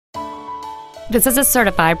This is a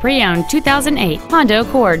certified pre-owned 2008 Honda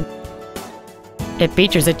Accord. It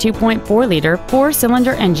features a 2.4-liter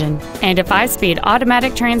four-cylinder engine and a 5-speed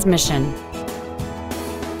automatic transmission.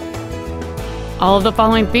 All of the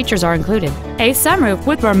following features are included: a sunroof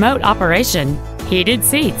with remote operation, heated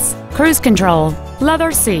seats, cruise control,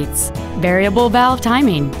 leather seats, variable valve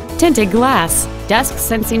timing, tinted glass, dusk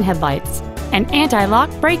sensing headlights, an anti-lock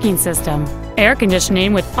braking system, air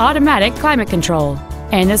conditioning with automatic climate control,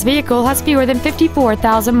 and this vehicle has fewer than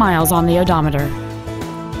 54,000 miles on the odometer.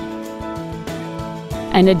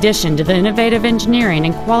 In addition to the innovative engineering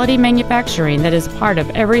and quality manufacturing that is part of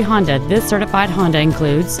every Honda, this certified Honda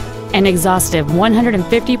includes an exhaustive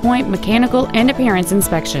 150-point mechanical and appearance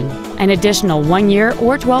inspection, an additional 1 year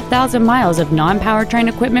or 12,000 miles of non-powertrain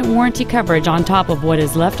equipment warranty coverage on top of what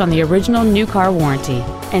is left on the original new car warranty,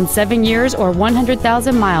 and 7 years or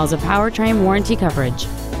 100,000 miles of powertrain warranty coverage.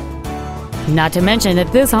 Not to mention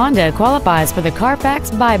that this Honda qualifies for the Carfax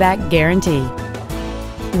buyback guarantee.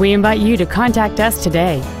 We invite you to contact us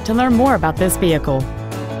today to learn more about this vehicle.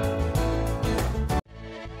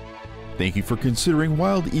 Thank you for considering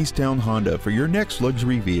Wilde East Towne Honda for your next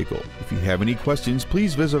luxury vehicle. If you have any questions,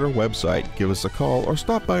 please visit our website, give us a call, or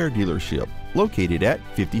stop by our dealership located at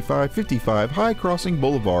 5555 High Crossing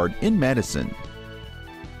Boulevard in Madison.